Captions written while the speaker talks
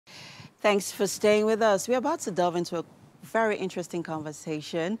Thanks for staying with us. We're about to delve into a very interesting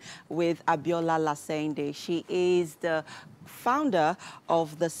conversation with Abiola Lasende. She is the founder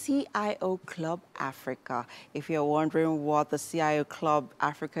of the CIO Club Africa. If you're wondering what the CIO Club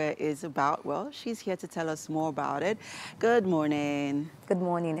Africa is about, well, she's here to tell us more about it. Good morning. Good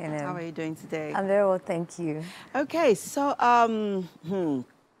morning, Enem. How are you doing today? I'm very well, thank you. Okay, so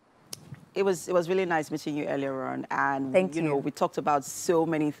it was really nice meeting you earlier on, and Thank you know, we talked about so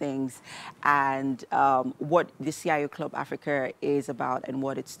many things, and what the CIO Club Africa is about and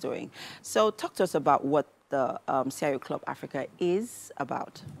what it's doing. So talk to us about what the CIO Club Africa is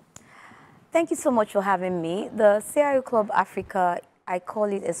about. Thank you so much for having me. The CIO Club Africa, I call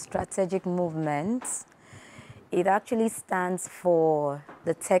it a strategic movement. It actually stands for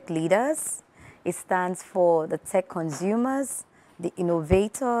the tech leaders. It stands for the tech consumers, the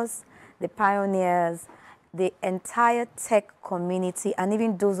innovators, the pioneers, the entire tech community, and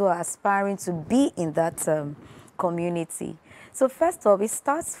even those who are aspiring to be in that community. So first off, it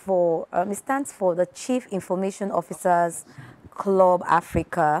stands for the Chief Information Officers Club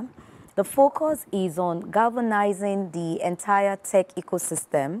Africa. The focus is on galvanizing the entire tech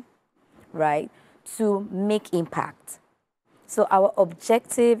ecosystem, right, to make impact. So our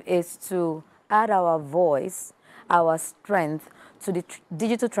objective is to add our voice, our strength, to the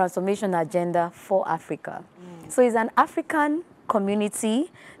digital transformation agenda for Africa. So it's an African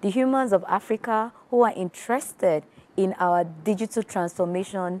community, the humans of Africa who are interested in our digital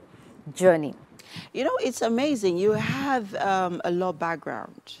transformation journey. You know, it's amazing. You have a law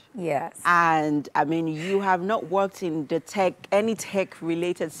background. Yes. And I mean, you have not worked in the any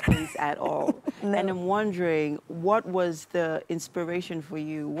tech-related space at all. No. And I'm wondering, what was the inspiration for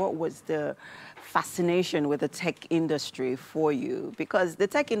you? What was the fascination with the tech industry for you? Because the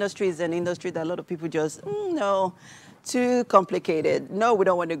tech industry is an industry that a lot of people just, no, too complicated. No, we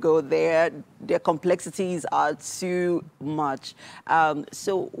don't want to go there. The complexities are too much.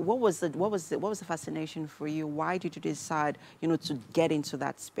 So what was the fascination for you? Why did you decide, you know, to get into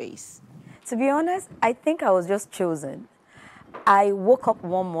that space? To be honest, I think I was just chosen. I woke up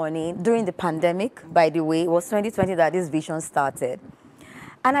one morning during the pandemic, by the way. It was 2020 that this vision started.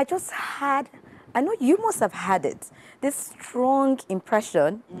 And I just had, I know you must have had it, this strong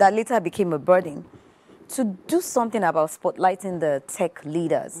impression that later became a burden to do something about spotlighting the tech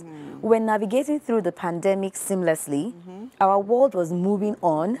leaders. We're navigating through the pandemic seamlessly. Our world was moving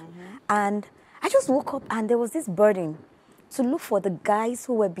on. And I just woke up and there was this burden to look for the guys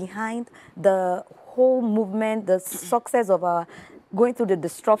who were behind the whole movement, the success of our going through the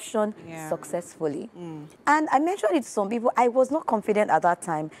disruption successfully. And I mentioned it to some people. I was not confident at that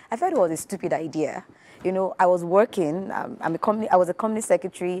time. I felt it was a stupid idea. You know, I was working, I was a company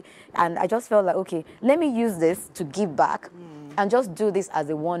secretary, and I just felt like, okay, let me use this to give back and just do this as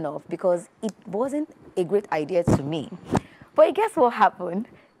a one-off, because it wasn't a great idea to me. But guess what happened?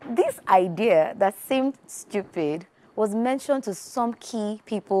 This idea that seemed stupid was mentioned to some key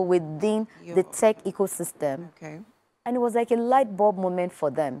people within the tech ecosystem. Okay. And it was like a light bulb moment for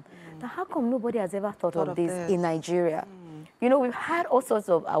them. Now, how come nobody has ever thought of this in Nigeria? You know, we've had all sorts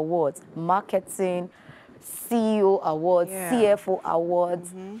of awards, marketing, CEO Awards, CFO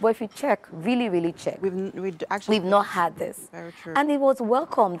Awards. But if you check, really check, we've not had this. Very true. And it was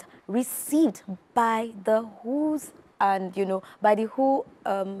welcomed, received by the who's and, you know, by the who,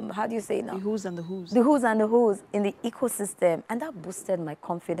 how do you say it now? The who's and the who's. The who's and the who's in the ecosystem. And that boosted my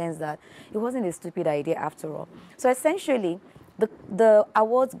confidence that it wasn't a stupid idea after all. So essentially, the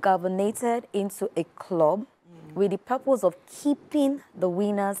awards governated into a club with the purpose of keeping the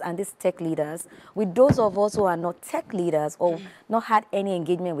winners and these tech leaders with those of us who are not tech leaders or not had any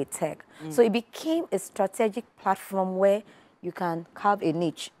engagement with tech. So it became a strategic platform where you can carve a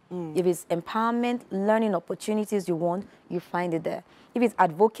niche. If it's empowerment, learning opportunities you want, you find it there. If it's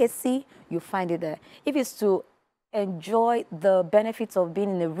advocacy, you find it there. If it's to enjoy the benefits of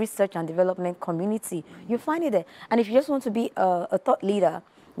being in a research and development community, you find it there. And if you just want to be a thought leader,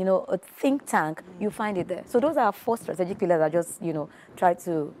 you know, a think tank, you find it there. So those are 4 strategic pillars I just, you know, try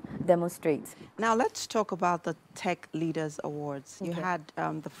to demonstrate. Now let's talk about the Tech Leaders Awards. You had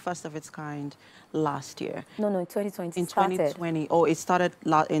the first of its kind last year. No, in 2020. In 2020. Oh, it started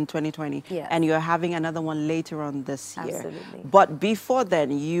in 2020. Yes. And you're having another one later on this year. Absolutely. But before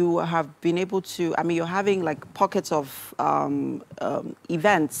then, you have been able to, I mean, you're having like pockets of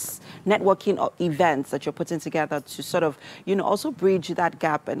events, networking events that you're putting together to sort of, you know, also bridge that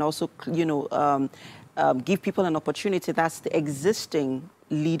gap and also, you know, give people an opportunity, that's the existing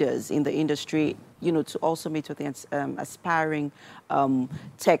leaders in the industry, you know, to also meet with the aspiring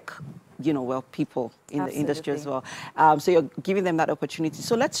tech well, people in the industry as Absolutely. well. So you're giving them that opportunity.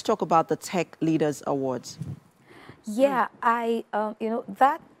 So let's talk about the Tech Leaders Awards. Yeah,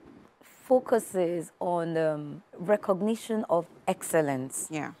 that focuses on recognition of excellence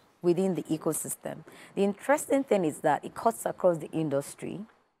Yeah. within the ecosystem. The interesting thing is that it cuts across the industry.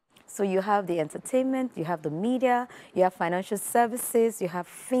 So you have the entertainment, you have the media, you have financial services, you have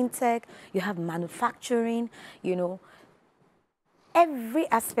fintech, you have manufacturing, every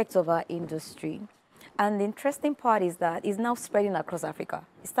aspect of our industry. And the interesting part is that it's now spreading across Africa.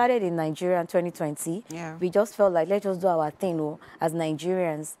 It started in Nigeria in 2020. Yeah. We just felt like, let's just do our thing as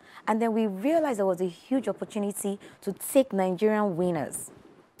Nigerians. And then we realized there was a huge opportunity to take Nigerian winners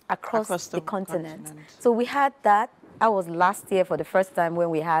across the continent. So we had that. That was last year for the first time when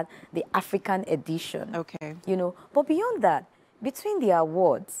we had the African edition. Okay. But beyond that, between the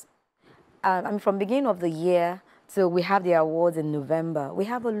awards, from beginning of the year till we have the awards in November, we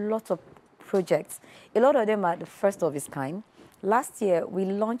have a lot of projects. A lot of them are the first of its kind. Last year, we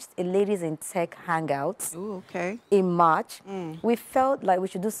launched a Ladies in Tech Hangout. Ooh, okay. In March. We felt like we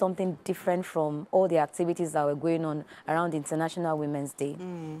should do something different from all the activities that were going on around International Women's Day.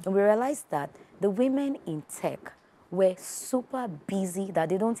 And we realized that the women in tech were super busy that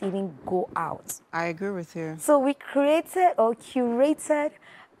they don't even go out. I agree with you. So we created or curated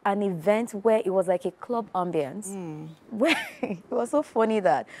an event where it was like a club ambience. Where it was so funny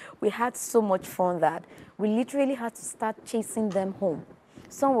that we had so much fun that we literally had to start chasing them home.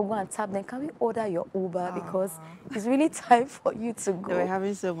 Some will go and tap them, can we order your Uber? Because it's really time for you to go. They were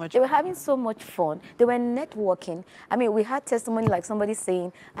having so much They were having so much fun. They were networking. I mean, we had testimony like somebody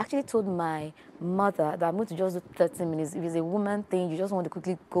saying, I actually told my mother that I'm going to just do 30 minutes. If it's a woman thing, you just want to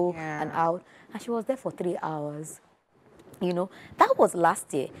quickly go and out. And she was there for 3 hours. That was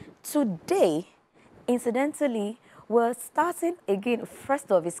last year. Today, incidentally, we're starting again, first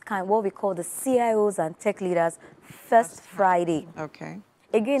of its kind, what we call the CIOs and Tech Leaders First Friday. Okay.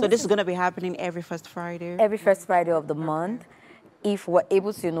 Again, so this is going to be happening every first Friday? Every first Friday of the month, if we're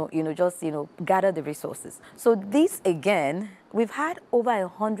able to, just gather the resources. So this, again, we've had over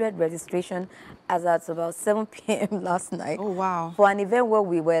 100 registration as at about 7 p.m. last night. Oh, wow. For an event where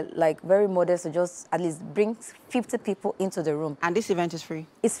we were, like, very modest to just at least bring 50 people into the room. And this event is free?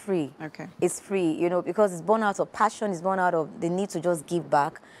 It's free. Okay. It's free, because it's born out of passion, it's born out of the need to just give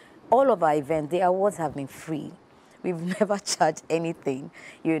back. All of our events, the awards have been free. We've never charged anything,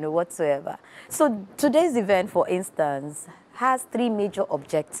 whatsoever. So today's event, for instance, has 3 major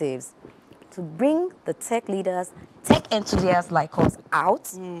objectives: to bring the tech leaders, tech enthusiasts like us out,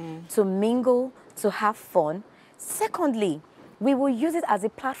 to mingle, to have fun. Secondly, we will use it as a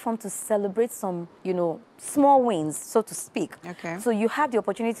platform to celebrate some, small wins, so to speak. Okay. So you have the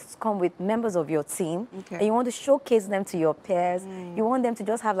opportunity to come with members of your team, okay, and you want to showcase them to your peers. You want them to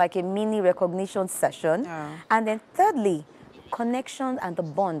just have like a mini recognition session. And then thirdly, connection and the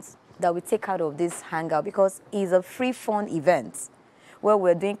bonds that we take out of this hangout, because it's a free fun event where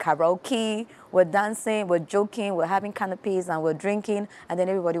we're doing karaoke, we're dancing, we're joking, we're having canapes and we're drinking, and then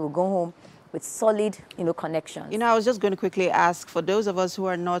everybody will go home with solid, connections. I was just going to quickly ask, for those of us who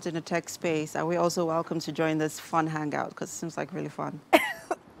are not in the tech space, are we also welcome to join this fun hangout? Because it seems like really fun.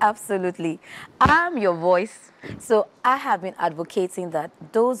 Absolutely. I'm your voice. So I have been advocating that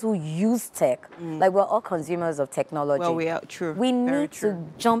those who use tech, like we're all consumers of technology. Well, we are, true. We need to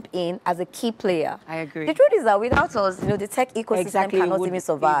jump in as a key player. I agree. The truth is that without us, the tech ecosystem cannot even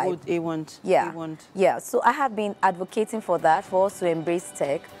survive. It won't. Yeah. It won't. Yeah. So I have been advocating for that, for us to embrace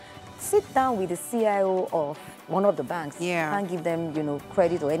tech. Sit down with the CIO of one of the banks. Yeah. Can't give them,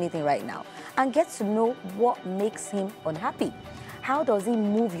 credit or anything right now. And get to know what makes him unhappy. How does he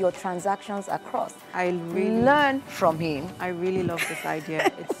move your transactions across? I really learn from him. I really love this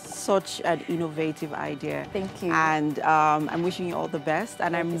idea. It's such an innovative idea. Thank you. And I'm wishing you all the best.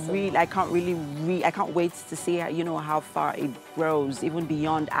 And I can't wait to see how far it grows, even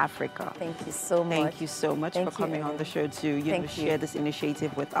beyond Africa. Thank you so much. Thank you so much for coming on the show to share this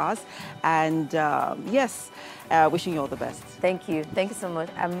initiative with us. And yes, wishing you all the best. Thank you. Thank you so much.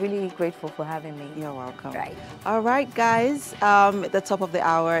 I'm really grateful for having me. You're welcome. Right. All right, guys. The top of the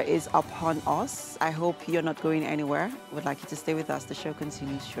hour is upon us. I hope you're not going anywhere. We'd like you to stay with us. The show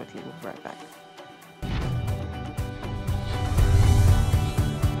continues shortly. We'll be right back.